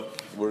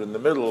we're in the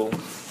middle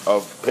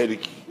of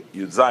Perik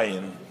Yud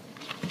Zayin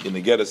in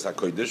the Geras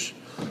HaKodesh,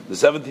 the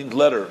 17th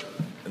letter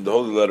in the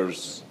Holy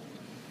Letters.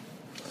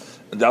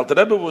 And the Alter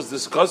Rebbe was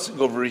discussing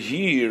over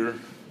here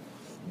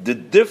the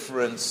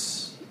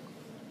difference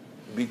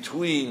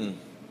between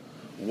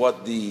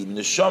what the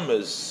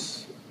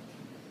neshamas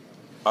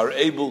are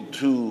able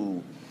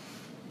to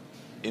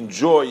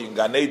enjoy in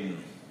Gan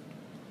Eden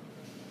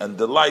and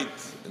delight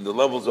in the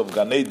levels of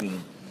Gan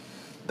Eden.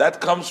 That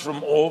comes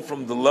from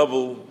the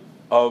level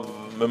of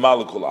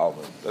Memalekul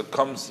Alma. That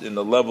comes in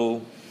a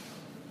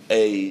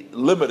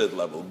limited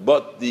level.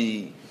 But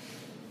the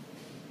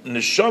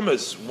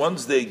neshamas,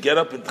 once they get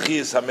up in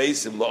Tchias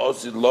HaMeisim,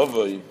 La'osid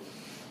Lovay,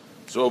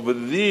 so over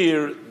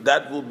there,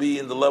 that will be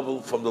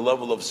from the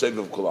level of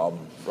Seviv Kol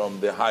Alma, from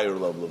the higher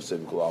level of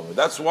Seviv Kol Alma.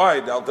 That's why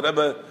the Alter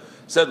Rebbe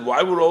said,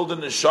 why would all the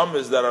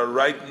neshamas that are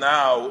right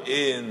now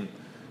in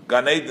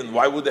Gan Eden,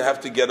 why would they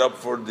have to get up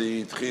for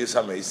the Tchias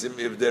HaMeisim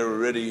if they're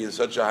already in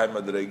such a high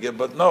madrege?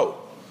 But no,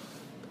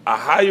 a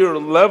higher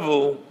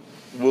level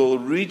will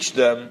reach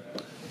them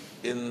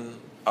in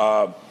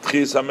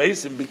Tchias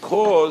HaMeisim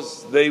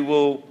because they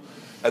will,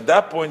 at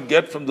that point,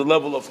 get from the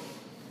level of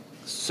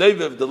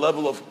Seviv, the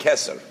level of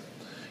Keser.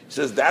 He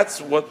says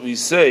that's what we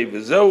say.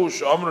 This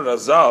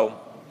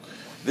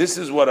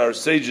is what our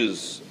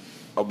sages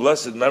of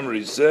blessed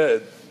memory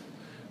said,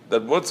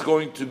 that what's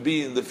going to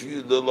be in the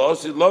future. The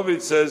La'osid Lovay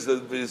says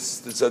that the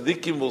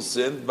tzaddikim will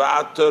sin,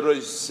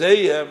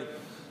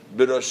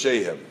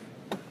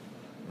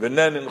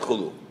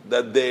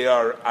 that they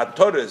are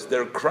atores,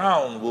 their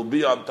crown will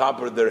be on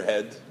top of their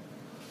head,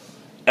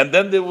 and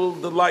then they will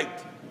delight.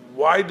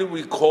 Why do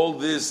we call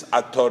this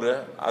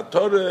atore?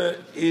 Atore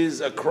is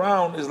a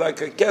crown, is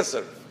like a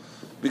keser,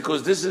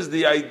 because this is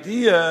the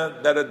idea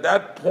that at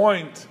that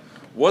point,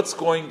 what's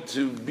going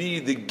to be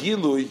the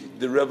gilui,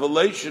 the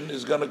revelation,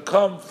 is going to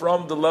come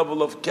from the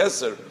level of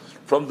keser,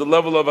 from the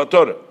level of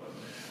atore.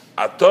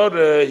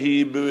 Atore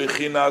hi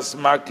bechinas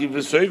maki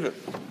v'soiver.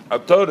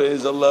 Atore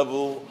is a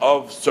level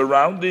of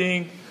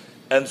surrounding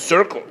and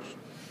circles.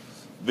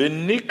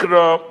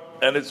 V'nikra,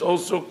 and it's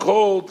also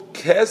called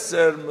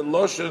keser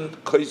meloshen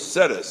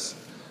koiseres.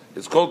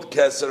 It's called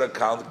keser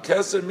account.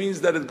 Keser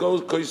means that it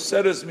goes,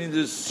 koiseres means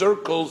it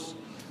circles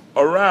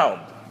around.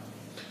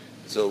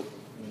 So,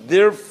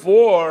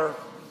 therefore,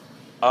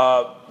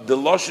 the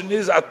loshen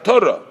is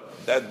atorah,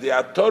 that the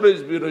atorah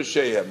is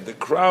biroshehem, the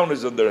crown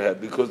is on their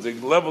head, because the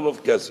level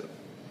of keser.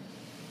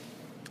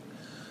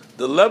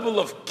 The level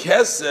of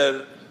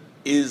keser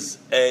is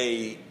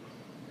a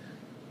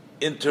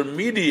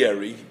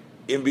intermediary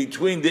in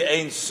between the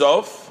Ein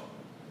Sof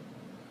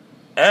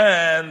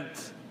and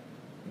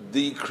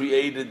the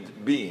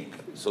created being.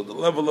 So the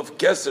level of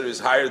keser is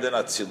higher than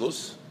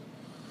Atzilus,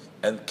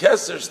 and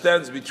Keser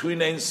stands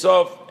between Ein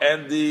Sof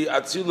and the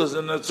Atzilus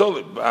and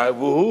Atzolim.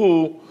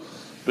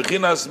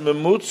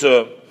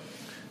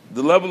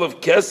 The level of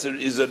Keser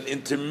is an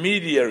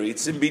intermediary.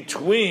 It's in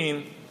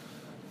between,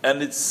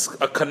 and it's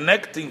a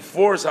connecting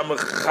force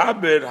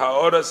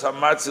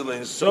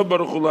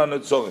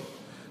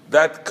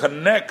that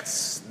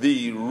connects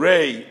the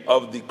ray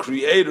of the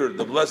Creator,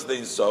 the blessed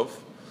Ein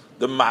Sof,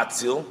 the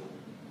Matzil,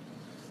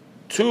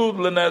 to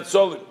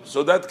L'Natzolim.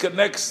 So that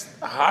connects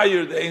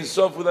higher the Ein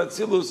Sof with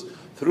Atzilus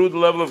through the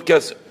level of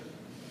Keser.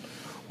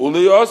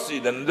 Uliyosi,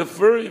 then in the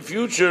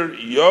future,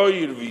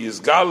 Yoir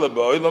v'yizgala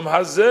ba'olam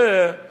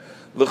hazeh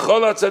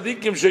l'chol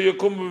hatzadikim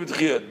sheyakumu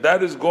b'tchiyah.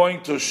 That is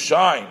going to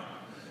shine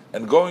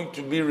and going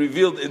to be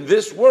revealed in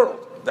this world.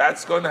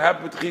 That's going to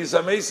happen with Tchias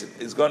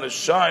HaMeisim. It's going to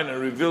shine and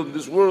revealed in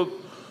this world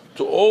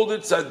to all the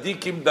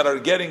tzaddikim that are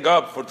getting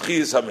up for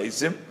Tchias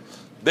HaMeisim.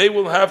 They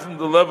will have from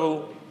the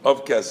level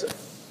of Keser.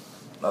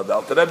 Now the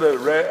Alter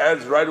Rebbe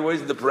adds right away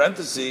in the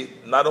parenthesis,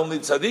 not only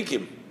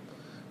tzaddikim,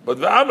 but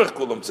ve'amech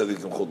kulam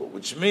tzaddikim chulu,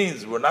 which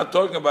means we're not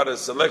talking about a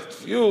select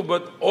few,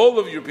 but all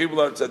of your people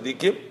are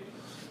tzaddikim.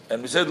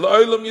 And we said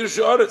la'olam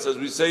yirshu aretz, as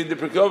we say in the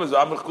Pirkei Avos,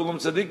 ve'amech kulam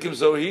tzaddikim.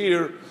 So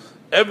here,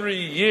 every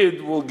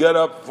yid will get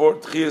up for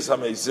Tchias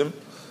HaMeisim,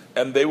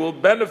 and they will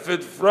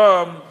benefit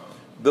from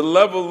the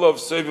level of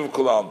Seviv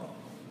Kol Alma.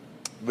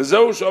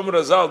 V'zeu shomer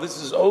Azal, this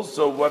is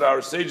also what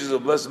our sages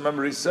of blessed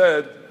memory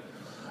said,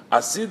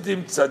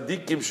 Asidim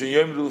tzaddikim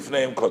sheyomru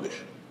lifneim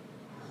kodesh.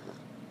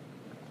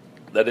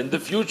 That in the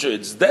future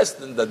it's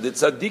destined that the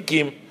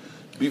tzaddikim,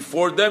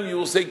 before them you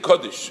will say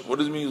kodesh. What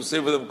does it mean you say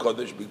for them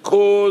kodesh?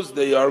 Because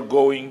they are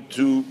going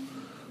to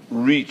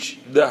reach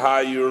the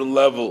higher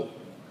level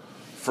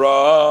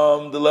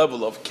from the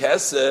level of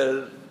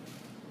keser.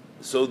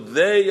 So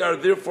they are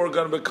therefore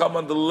going to become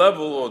on the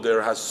level of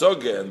their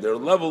hasoge, and their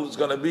level is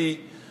going to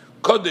be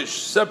kodesh,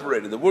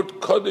 separated. The word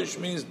kodesh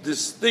means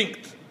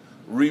distinct,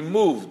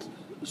 removed,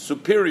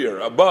 superior,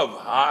 above,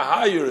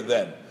 higher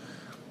than.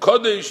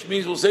 Kodesh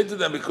means we'll say to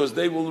them because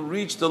they will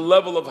reach the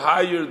level of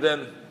higher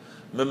than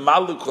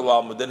Memalekul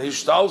Alma, than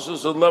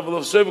Hishtalsus, the level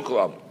of Seviv Kol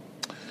Alma.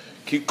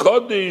 Ki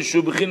kodesh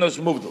hu b'chinas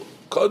muvdal.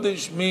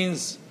 Kodesh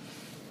means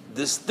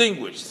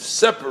distinguished,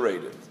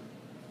 separated.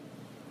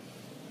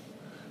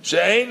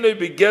 She'ein lo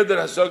b'geder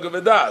hasoga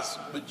v'das,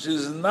 which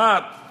is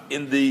not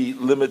in the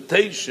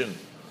limitation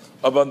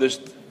of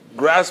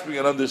grasping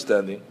and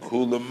understanding.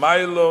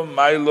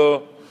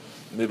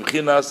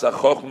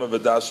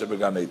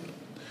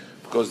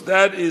 Because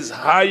that is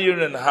higher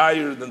and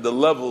higher than the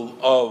level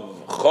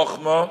of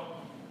Chokhmah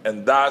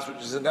and Das,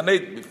 which is in Gan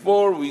Eden.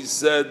 Before we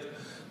said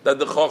that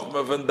the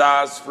Chokhmah and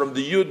Das from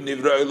the Yud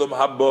Nivra Olam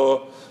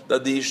Haba,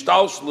 that the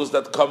Ishtalshlus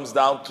that comes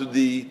down to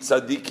the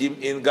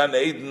Tzadikim in Gan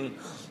Eden,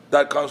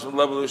 that comes from the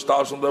level of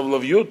Ishtalshlus, level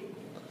of Yud.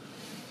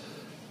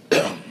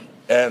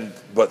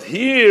 But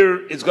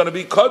here it's going to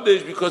be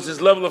Kodesh because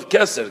it's level of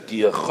Keser.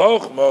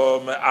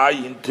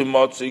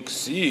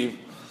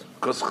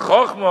 Because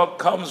Chokhmah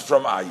comes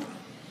from Ayin.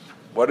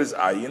 What is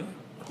Ayin?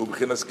 Hu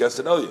b'chinas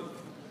Keser Elyon.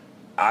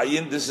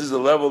 Ayin, this is the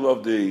level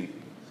of the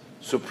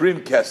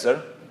supreme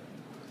Keser.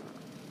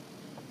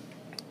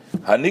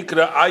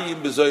 Hanikra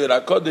Ayin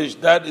b'Zohar HaKodesh,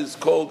 that is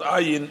called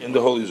Ayin in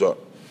the Holy Zohar.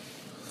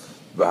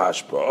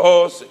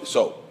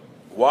 So,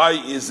 why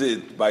is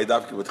it by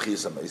Davke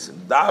B'Tchiyas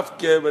HaMeisim?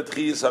 Davke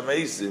B'Tchiyas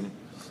HaMeisim,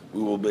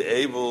 we will be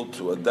able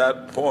to, at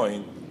that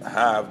point,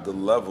 have the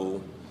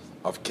level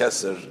of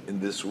Keser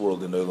in this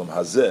world, in Olam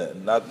Hazeh,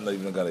 not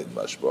even Gan Eden.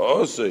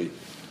 B'Hashpa'osei,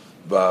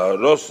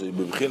 B'Harosei,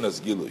 B'B'chinas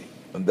Gilui.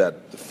 And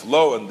that the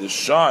flow and the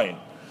shine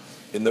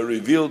in the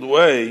revealed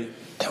way,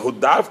 Hu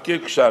Davke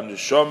K'shar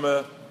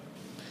Neshama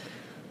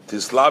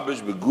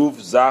Tislabish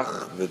B'Guf Zach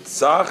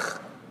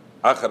V'Tzach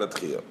Achar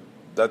HaTchiyah.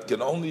 That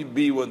can only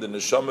be when the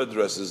neshama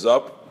dresses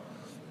up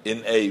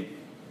in a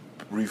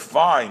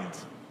refined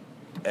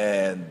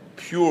and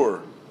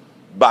pure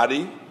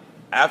body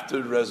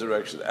after the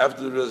resurrection.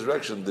 After the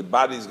resurrection, the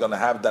body is going to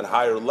have that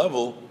higher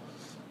level,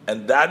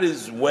 and that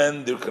is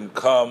when there can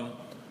come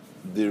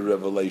the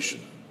revelation.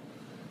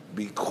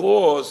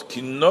 Because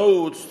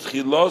kinot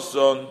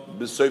tchiloson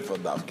b'soifon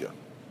davka.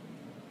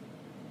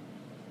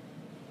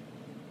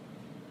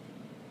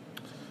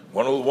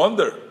 One will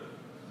wonder,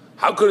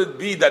 how could it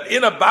be that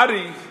in a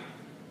body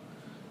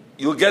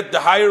you'll get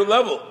the higher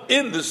level?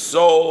 In the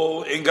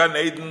soul, in Gan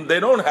Eden, they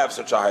don't have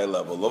such a high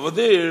level. Over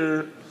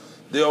there,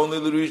 they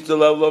only reach the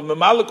level of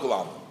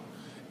Memalekulam.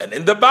 And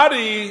in the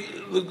body,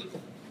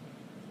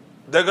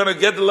 they're going to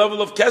get the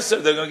level of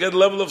Keser, they're going to get the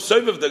level of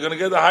Soviv, they're going to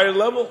get a higher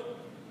level.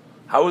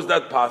 How is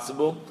that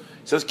possible?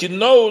 It says,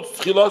 because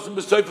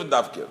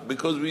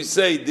we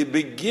say the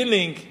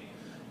beginning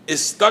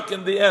is stuck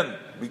in the end.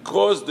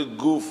 Because the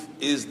goof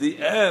is the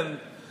end,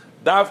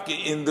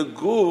 Davke in the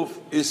goof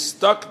is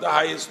stuck the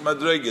highest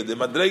madrega. The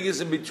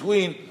madregas in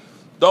between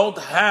don't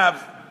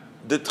have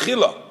the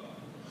tchila.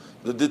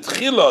 The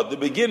tchila, the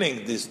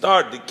beginning, the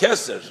start, the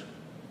keser,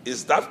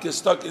 is Davke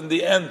stuck in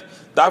the end,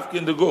 Davke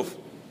in the goof.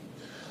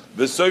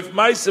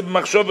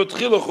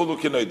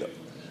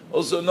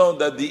 Also know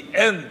that the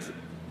end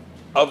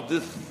of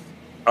this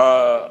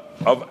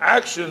of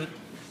action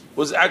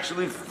was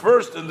actually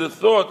first in the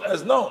thought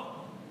as known.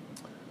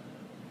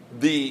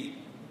 The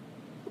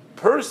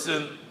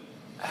person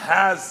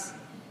has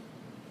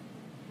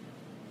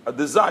a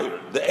desire.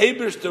 The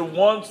Eibishter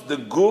wants the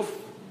goof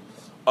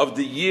of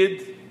the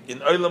Yid in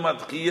Olam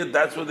HaTchiyah.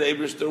 That's what the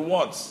Eibishter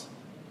wants.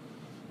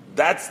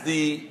 That's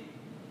the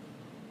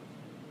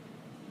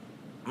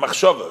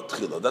machshava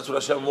tchila. That's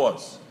what Hashem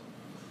wants.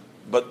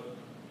 But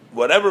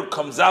whatever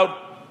comes out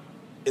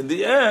in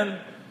the end,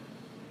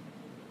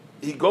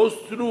 he goes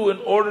through in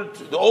order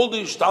to the old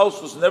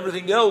ishtalsus and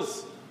everything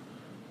else.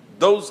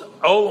 Those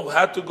all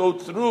had to go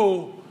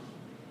through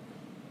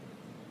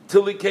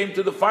till he came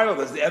to the final.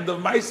 That's the end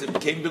of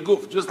Maisim, came the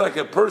goof. Just like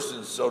a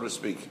person, so to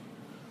speak.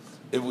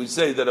 If we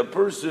say that a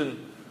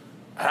person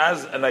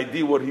has an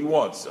idea what he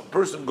wants, a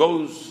person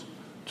goes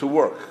to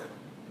work.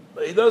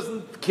 He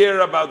doesn't care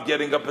about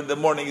getting up in the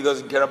morning, he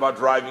doesn't care about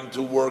driving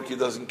to work, he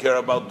doesn't care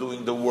about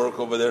doing the work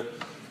over there.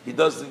 He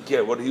doesn't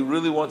care. What he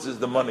really wants is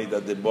the money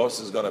that the boss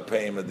is going to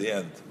pay him at the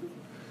end.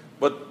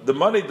 But the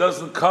money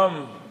doesn't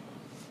come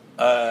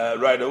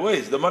right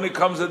away. The money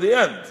comes at the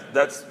end.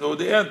 That's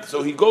the end.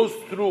 So he goes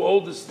through all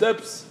the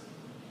steps.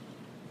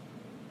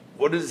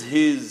 What is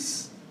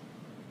his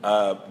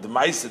the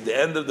ma'aseh, the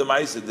end of the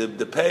ma'aseh,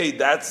 the pay?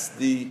 That's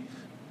the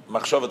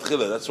machshavat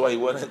chila. That's why he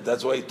went.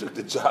 That's why he took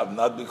the job,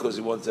 not because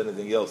he wants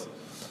anything else.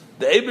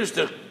 The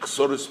Eibishter,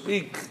 so to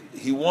speak,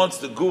 he wants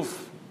the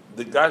goof,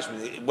 the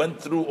gashmi. He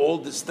went through all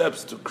the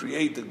steps to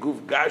create the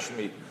goof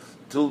gashmi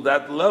till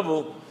that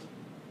level,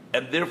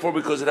 and therefore,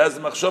 because it has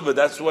the machshavat,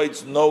 that's why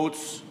it's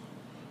notes.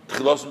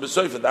 But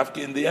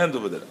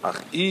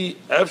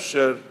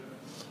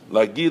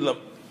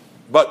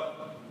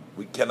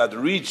we cannot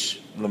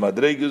reach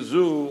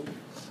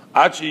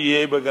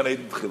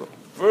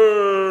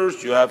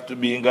first you have to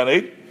be in Gan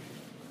Eden.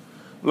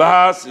 You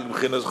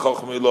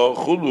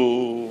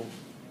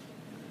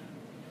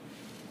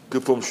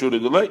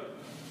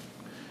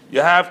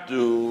have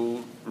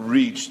to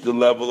reach the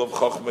level of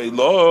Chochmei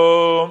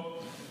Lo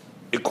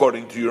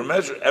according to your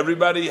measure.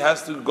 Everybody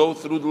has to go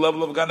through the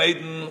level of Gan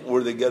Eden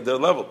where they get their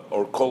level.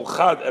 Or Kol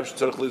Chad, is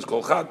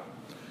Kol Chad.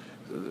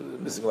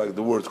 Missing like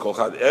the words Kol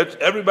Chad.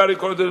 Everybody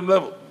according to their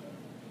level.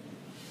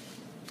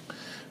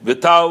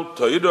 Vital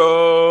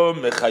Torah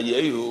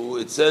Mechayehu,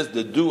 it says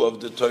the dew of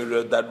the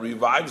Torah that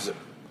revives him.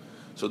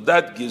 So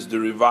that gives the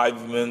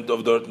revivement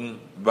of Dorten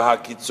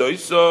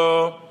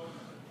V'hakitzoiso.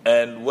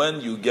 And when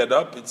you get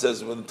up, it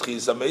says when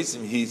Tchis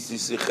Amesim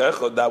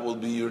Hisichecha, that will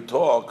be your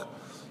talk.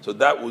 So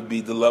that would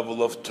be the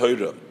level of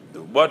Torah,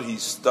 what he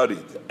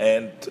studied,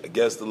 and I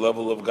guess the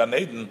level of Gan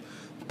Eden.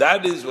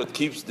 That is what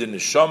keeps the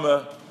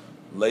neshama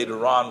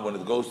later on when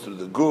it goes through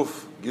the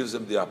guf, gives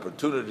him the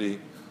opportunity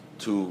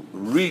to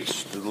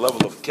reach to the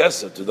level of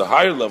Keser, to the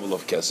higher level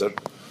of Keser,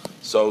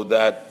 so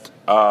that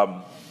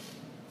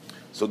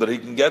he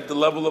can get the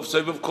level of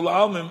Seviv Kol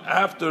Almim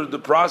after the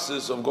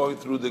process of going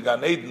through the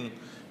Gan Eden,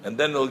 and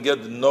then he'll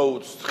get the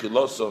notes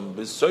Tchilosom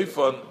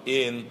B'Soifon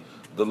in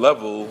the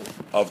level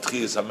of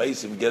Tchias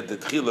HaMeisim, get the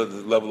Tchila,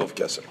 the level of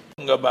Keser.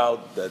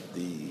 About that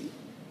the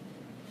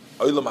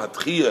Olam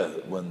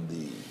HaTchiyah, when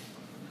the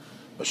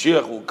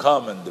Mashiach will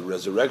come and the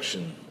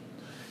resurrection,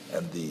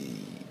 and it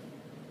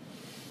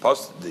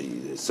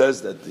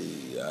says that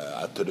the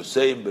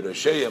Atoruseim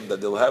B'Rasheim,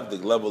 that they'll have the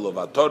level of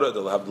Atorah,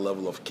 they'll have the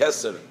level of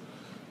Keser.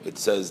 It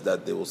says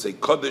that they will say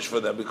Kodesh for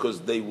them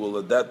because they will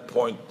at that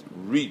point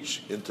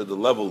reach into the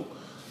level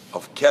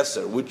of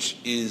Keser, which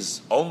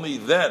is only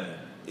then.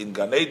 In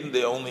Gan Eden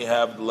they only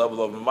have the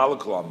level of Malak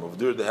Olam. Over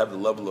there they have the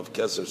level of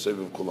Keser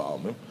Seviv Kol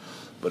Almim.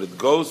 But it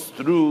goes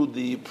through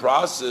the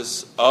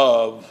process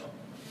of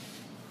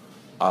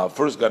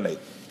first Gan Eden.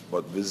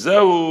 But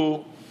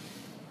V'zehu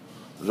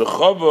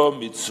Rechava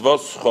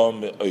Mitzvoscha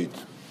Me'oid.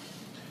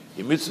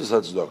 In Mitzvos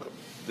HaTzedakah.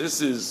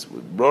 This is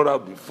brought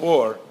out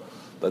before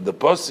that the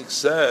Pasuk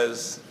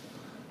says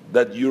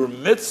that your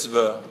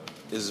mitzvah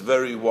is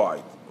very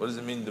wide. What does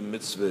it mean the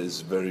mitzvah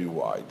is very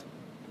wide?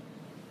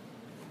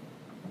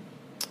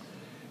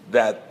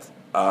 That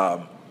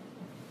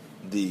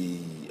the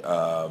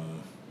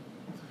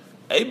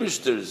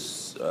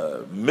Eibishter's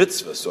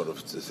mitzvah sort of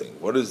thing.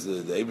 What is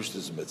the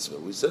Eibishter's mitzvah?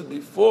 We said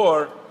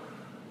before,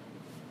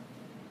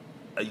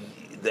 the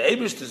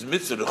Eibishter's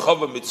mitzvah, the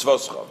Chava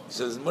Mitzvoscha. He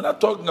says, we're not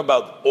talking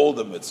about all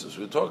the mitzvahs.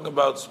 We're talking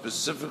about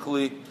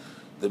specifically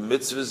the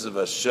mitzvahs of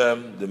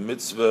Hashem, the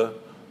mitzvah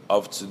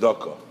of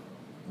tzedakah.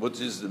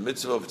 What is the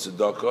mitzvah of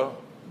tzedakah?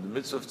 The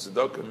mitzvah of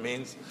tzedakah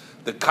means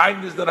the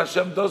kindness that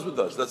Hashem does with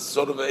us. That's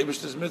sort of the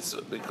Eibishter's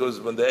mitzvah. Because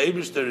when the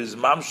Eibishter is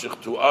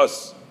mamshich to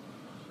us,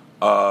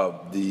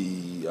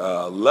 the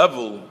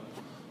level,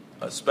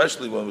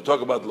 especially when we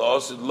talk about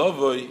la'asid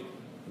lavoi,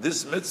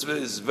 this mitzvah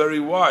is very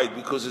wide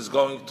because it's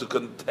going to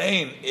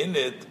contain in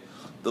it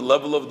the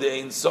level of the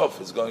Ein Sof.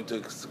 It's going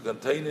to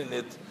contain in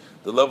it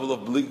the level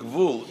of Bli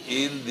Gvul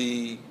in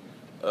the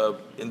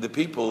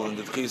people, in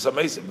the Tchis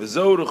HaMeisim.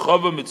 V'zeu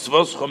rechava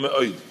mitzvoscha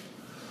me'oid.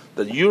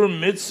 That your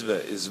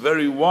mitzvah is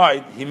very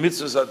wide, he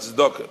mitzvahs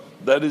HaTzedakah.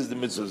 That is the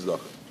mitzvah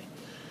tzedakah.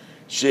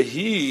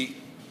 Shehi,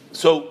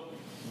 so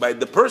by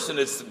the person,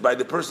 it's by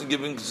the person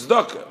giving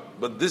tzedakah.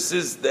 But this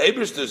is the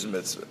Eibishter's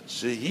mitzvah.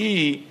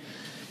 Shehi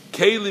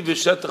keili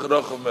v'shetach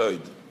rochav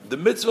me'oid. The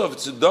mitzvah of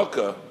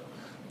tzedakah,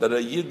 that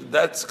a yid,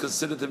 that's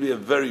considered to be a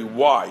very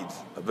wide,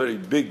 a very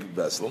big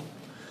vessel.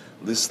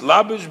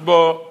 Lislabish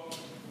bo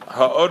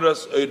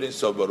ha'oras oidin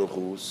so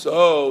baruchu,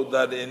 so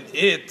that in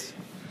it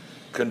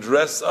can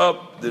dress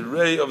up the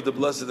ray of the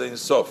blessed Ein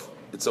Sof.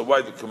 It's a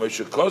white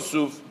commercial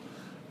kosuf,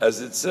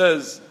 as it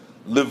says,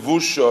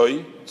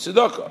 levushoy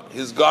tzedakah.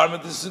 His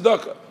garment is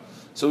tzedakah.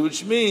 So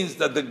which means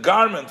that the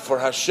garment for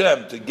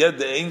Hashem to get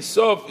the Ein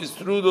Sof is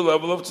through the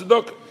level of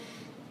tzedakah.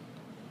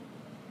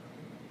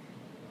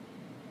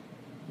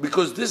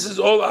 Because this is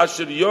all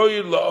asher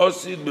yoyir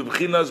la'osid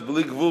b'bchinas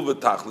b'li gvul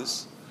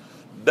v'tachlis.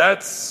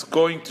 That's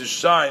going to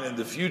shine in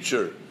the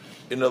future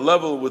in a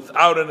level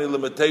without any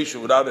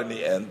limitation, without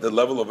any end, the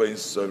level of Ein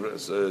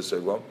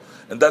Sof,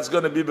 and that's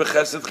going to be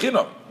b'chesed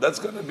chinam. That's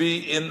going to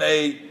be in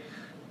a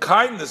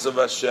kindness of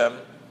Hashem,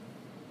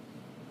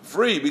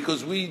 free,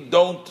 because we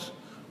don't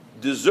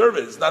deserve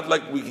it. It's not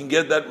like we can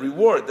get that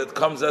reward that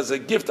comes as a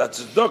gift,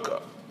 that's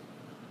tzedakah.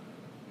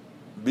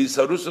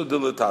 Bisaruso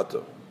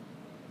dilatato,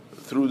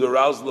 through the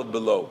arousal of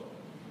below,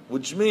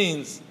 which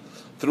means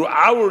through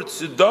our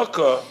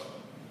tzedakah,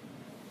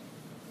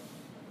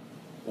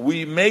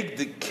 we make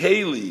the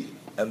keli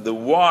and the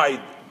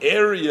wide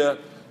area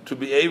to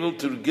be able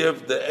to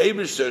give the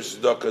Eibishter's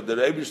tzedakah, the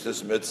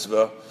Eibishter's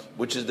mitzvah,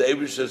 which is the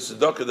Eibishter's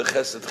tzedakah, the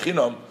chesed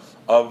chinam,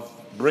 of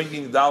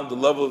bringing down the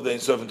level of the Ein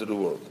Sof into the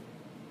world.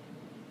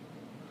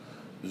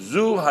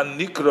 Zu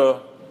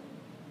hanikra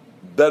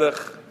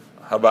derech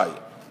habayim.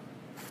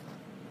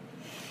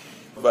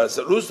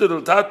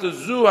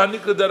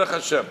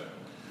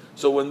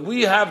 So when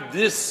we have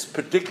this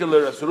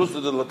particular Asarus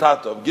del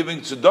Latata of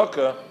giving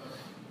tzedakah,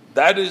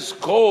 that is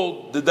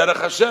called the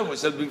Derech Hashem. We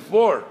said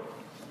before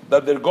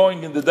that they're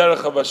going in the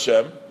Derech of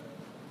Hashem.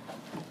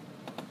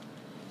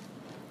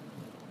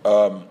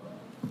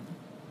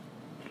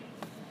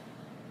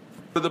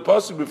 The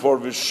passage before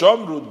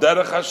Vishamru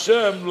Derech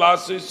Hashem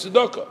La'asei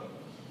Tzedakah,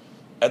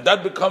 and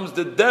that becomes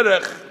the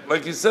Derech,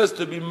 like he says,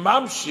 to be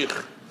mamshich,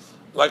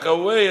 like a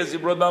way, as he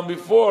brought down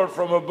before,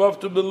 from above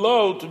to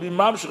below, to be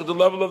mamshich, the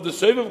level of the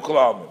Seviv Kol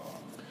Almim.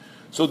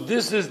 So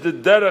this is the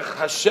Derech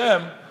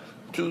Hashem,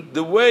 to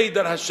the way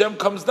that Hashem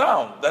comes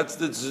down. That's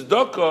the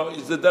tzedakah,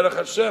 is the Derech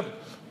Hashem,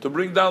 to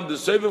bring down the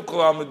Seviv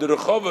Kolam, the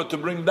Rechava to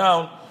bring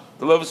down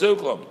the level of Seviv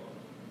Kolam.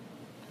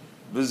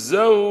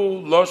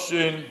 V'zehu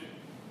Loshin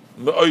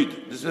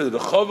Me'oid. This is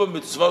Rechava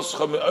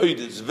Mitzvascha Me'oid.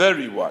 It's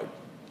very wide.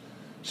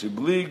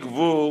 Shibli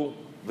Gvul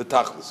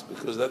V'tachlis.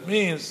 Because that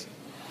means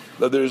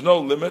that there is no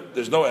limit,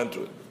 there's no end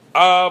to it.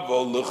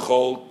 Avol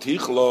L'chol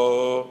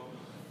Tichlo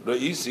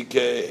Ra'isi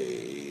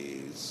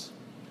Keis.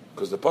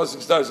 Because the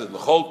pasuk starts with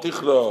L'chol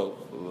Tichlo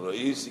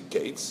Ra'isi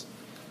Keis.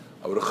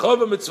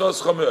 Rechava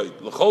Mitzvascha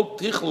Me'oid. L'chol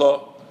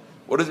Tichlo.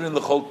 What does it mean,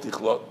 L'chol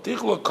Tichlo?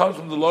 Tichlo comes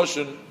from the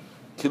Loshin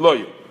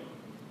Kiloyim.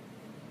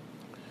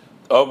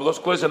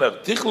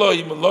 Tichlo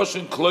im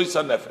Loshin Klois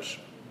HaNefesh.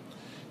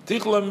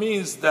 Tichlo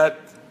means that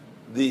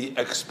the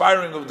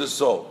expiring of the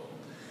soul,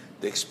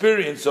 the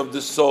experience of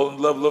the soul in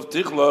the level of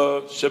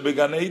Tichlo, Shebe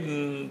Gan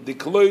Eden, the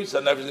Klois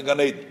HaNefesh in Gan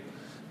Eden,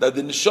 that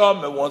the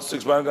Neshama wants to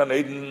expire in Gan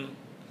Eden,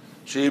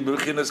 Shei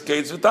B'chinas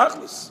Kates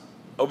V'tachlis.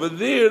 Over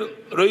there,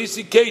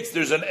 Roisi Kates,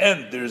 there's an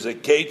end, there's a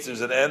Kates,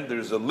 there's an end,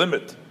 there's a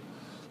limit.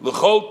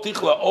 L'chol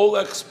Tichla, all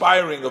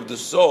expiring of the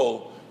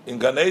soul in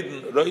Gan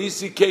Eden,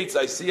 Roisi Kates,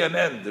 I see an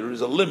end, there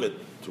is a limit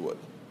to it.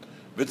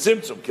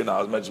 V'tzimtzum, Kina,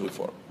 as mentioned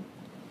before.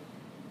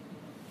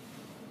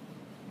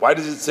 Why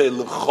does it say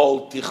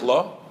L'chol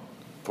Tichla,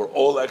 for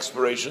all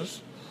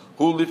expirations?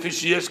 Hu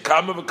lifishiyesh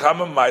kama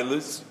v'kama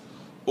mailis,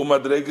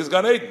 umadreges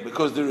Gan Eden,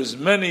 because there is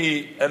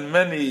many and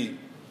many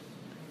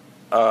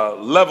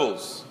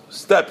levels and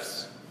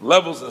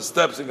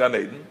steps in Gan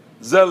Eden.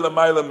 Zel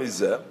l'mayla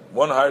mizeh,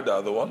 one higher the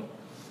other one.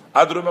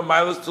 Adrum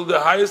mailas to the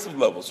highest of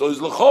levels. So it's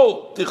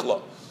l'chol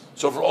tichla.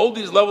 So for all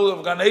these levels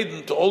of Gan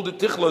Eden, to all the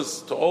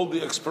tichlas, to all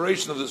the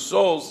expiration of the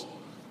souls,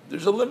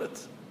 there's a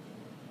limit.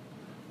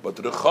 But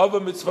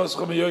rechava mitzvahs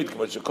chameyoid,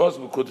 k'mashakos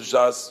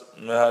b'kutushas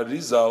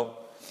meharizal,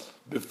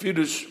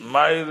 b'firush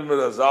mayr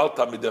merazal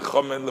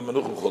tamidechomen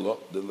lemenuchim cholo.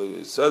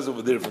 It says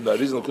over there from the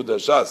Arizal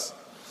Kutashas,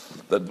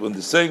 that when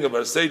the saying of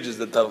our sages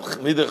that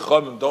Talmidei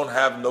Chachamim don't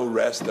have no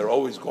rest, they're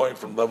always going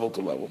from level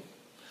to level.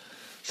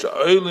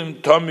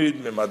 Sha'olim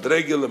tamid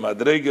mimadrege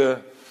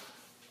lemadrege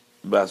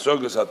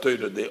b'asrogas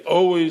haTorah. They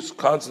always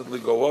constantly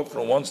go up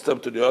from one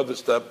step to the other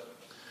step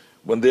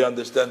when they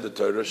understand the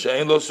Torah.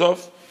 She'ein lo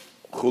sof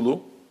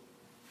chulu.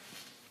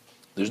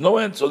 There's no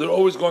end, so they're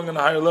always going on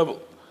a higher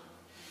level.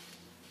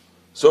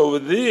 So over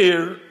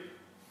there,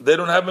 they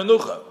don't have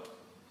menucha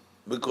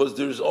because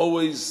there's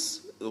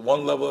always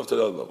one level after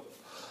the other level.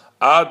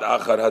 Ad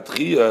achar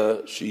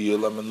hatchiyah sheyeh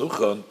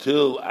menucha,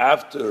 until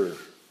after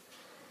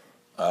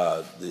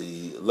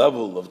the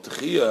level of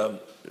tchiyah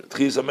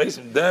is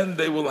amazing. Then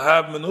they will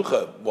have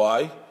menucha.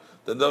 Why?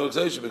 Then they'll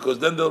relaxation, because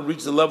then they'll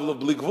reach the level of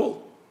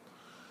blikvul.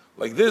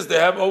 Like this, they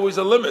have always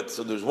a limit.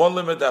 So there's one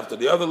limit after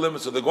the other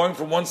limit. So they're going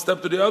from one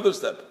step to the other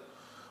step.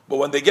 But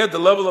when they get the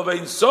level of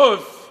Ein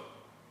Sof,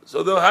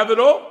 so they'll have it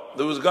all.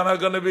 There was going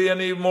to be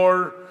any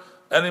more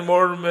Ein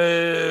Lahem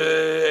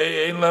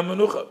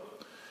Menucha.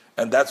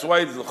 And that's why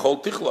it's the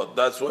Chol Tichla.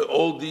 That's why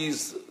all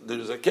these,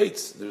 there's a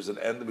kates, there's an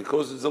end,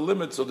 because it's a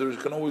limit, so there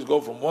can always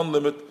go from one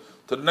limit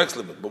to the next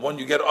limit. But when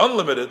you get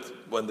unlimited,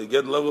 when they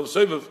get the level of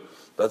Seviv,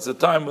 that's the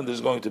time when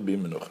there's going to be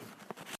Menucha.